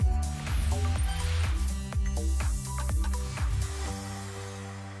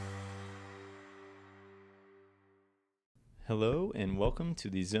Hello and welcome to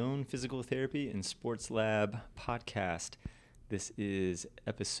the Zone Physical Therapy and Sports Lab podcast. This is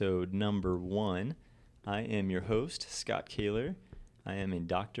episode number 1. I am your host, Scott Kaler. I am a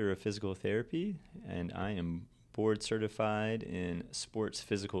doctor of physical therapy and I am board certified in sports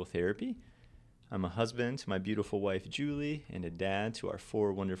physical therapy. I'm a husband to my beautiful wife, Julie, and a dad to our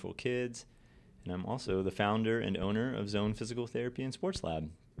 4 wonderful kids. And I'm also the founder and owner of Zone Physical Therapy and Sports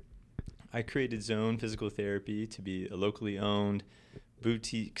Lab. I created Zone Physical Therapy to be a locally owned,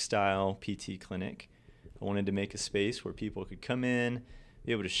 boutique-style PT clinic. I wanted to make a space where people could come in,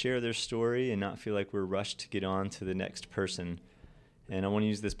 be able to share their story, and not feel like we're rushed to get on to the next person. And I want to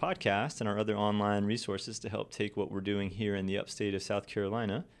use this podcast and our other online resources to help take what we're doing here in the upstate of South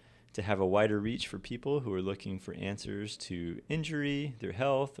Carolina to have a wider reach for people who are looking for answers to injury, their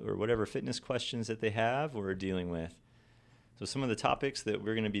health, or whatever fitness questions that they have or are dealing with. So some of the topics that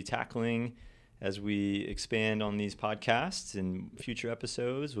we're going to be tackling as we expand on these podcasts in future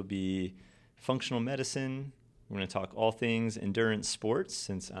episodes will be functional medicine. We're going to talk all things endurance sports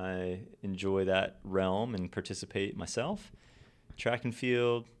since I enjoy that realm and participate myself. Track and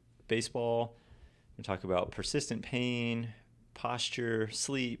field, baseball. We're going to talk about persistent pain, posture,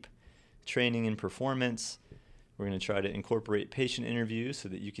 sleep, training and performance. We're going to try to incorporate patient interviews so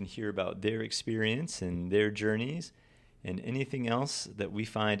that you can hear about their experience and their journeys. And anything else that we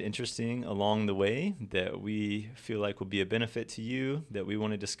find interesting along the way that we feel like will be a benefit to you that we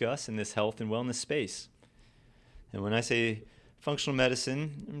want to discuss in this health and wellness space. And when I say functional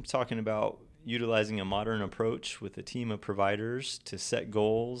medicine, I'm talking about utilizing a modern approach with a team of providers to set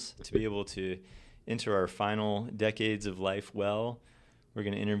goals, to be able to enter our final decades of life well. We're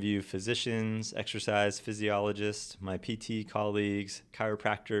going to interview physicians, exercise physiologists, my PT colleagues,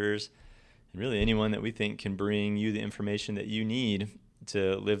 chiropractors, and really anyone that we think can bring you the information that you need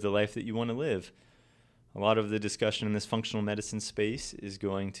to live the life that you want to live. A lot of the discussion in this functional medicine space is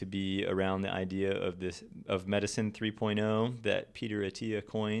going to be around the idea of medicine 3.0 that Peter Attia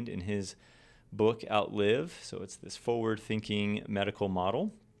coined in his book Outlive. So it's this forward-thinking medical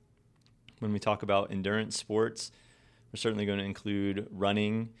model. When we talk about endurance sports, we're certainly going to include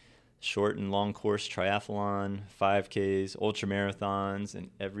running, short and long course triathlon, 5Ks, ultramarathons,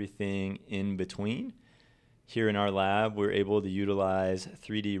 and everything in between. Here in our lab, we're able to utilize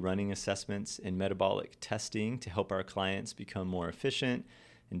 3D running assessments and metabolic testing to help our clients become more efficient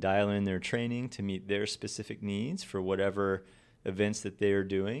and dial in their training to meet their specific needs for whatever events that they are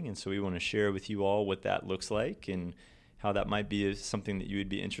doing. And so we want to share with you all what that looks like and how that might be something that you would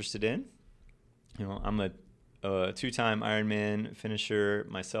be interested in. I'm a 2-time Ironman finisher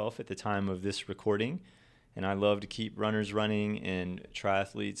myself at the time of this recording, and I love to keep runners running and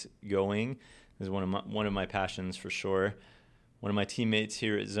triathletes going. This is one of my passions for sure. One of my teammates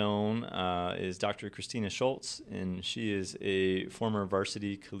here at Zone is Dr. Christina Schultz, and she is a former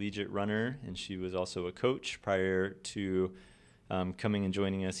varsity collegiate runner, and she was also a coach prior to coming and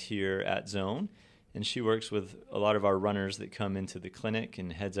joining us here at Zone. And she works with a lot of our runners that come into the clinic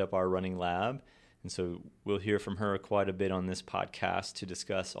and heads up our running lab. And so we'll hear from her quite a bit on this podcast to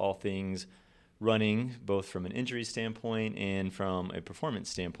discuss all things running, both from an injury standpoint and from a performance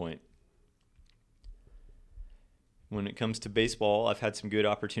standpoint. When it comes to baseball, I've had some good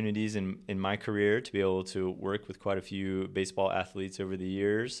opportunities in my career to be able to work with quite a few baseball athletes over the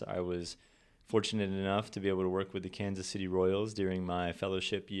years. I was fortunate enough to be able to work with the Kansas City Royals during my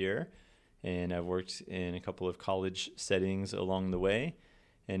fellowship year, and I've worked in a couple of college settings along the way.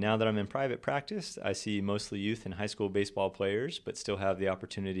 And now that I'm in private practice, I see mostly youth and high school baseball players, but still have the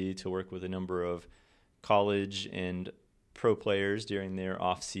opportunity to work with a number of college and pro players during their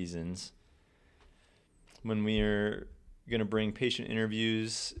off seasons. When we are going to bring patient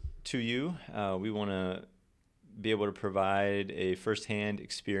interviews to you, we want to be able to provide a firsthand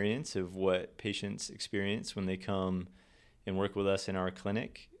experience of what patients experience when they come and work with us in our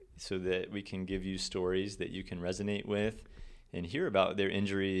clinic so that we can give you stories that you can resonate with and hear about their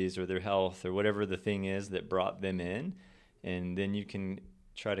injuries or their health or whatever the thing is that brought them in. And then you can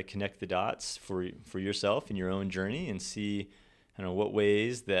try to connect the dots for yourself in your own journey and see what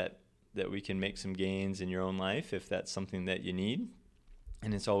ways that we can make some gains in your own life if that's something that you need.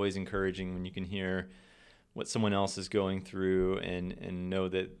 And it's always encouraging when you can hear what someone else is going through and know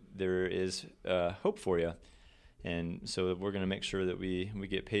that there is hope for you. And so we're going to make sure that we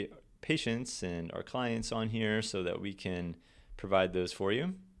get patients and our clients on here so that we can provide those for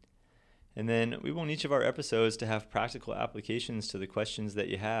you. And then we want each of our episodes to have practical applications to the questions that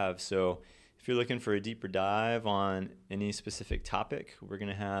you have. So if you're looking for a deeper dive on any specific topic, we're going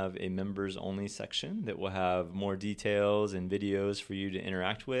to have a members only section that will have more details and videos for you to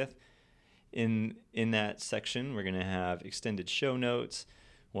interact with. in that section, we're going to have extended show notes.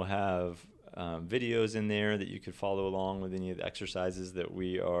 We'll have videos in there that you could follow along with any of the exercises that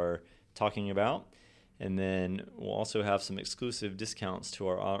we are talking about. And then we'll also have some exclusive discounts to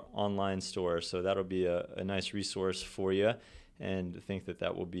our online store. So that'll be a nice resource for you, and I think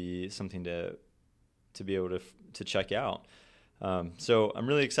that will be something to be able to check out. So I'm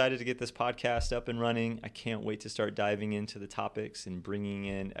really excited to get this podcast up and running. I can't wait to start diving into the topics and bringing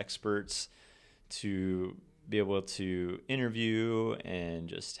in experts to be able to interview and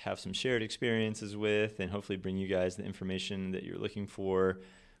just have some shared experiences with, and hopefully bring you guys the information that you're looking for.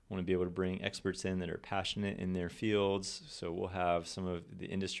 I want to be able to bring experts in that are passionate in their fields. So we'll have some of the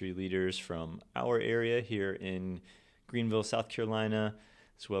industry leaders from our area here in Greenville, South Carolina,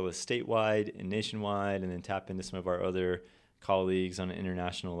 as well as statewide and nationwide, and then tap into some of our other colleagues on an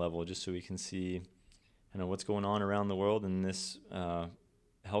international level, just so we can see what's going on around the world in this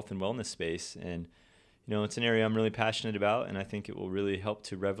health and wellness space. And it's an area I'm really passionate about, and I think it will really help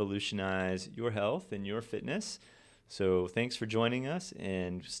to revolutionize your health and your fitness. So thanks for joining us,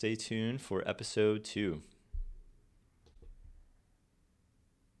 and stay tuned for episode 2.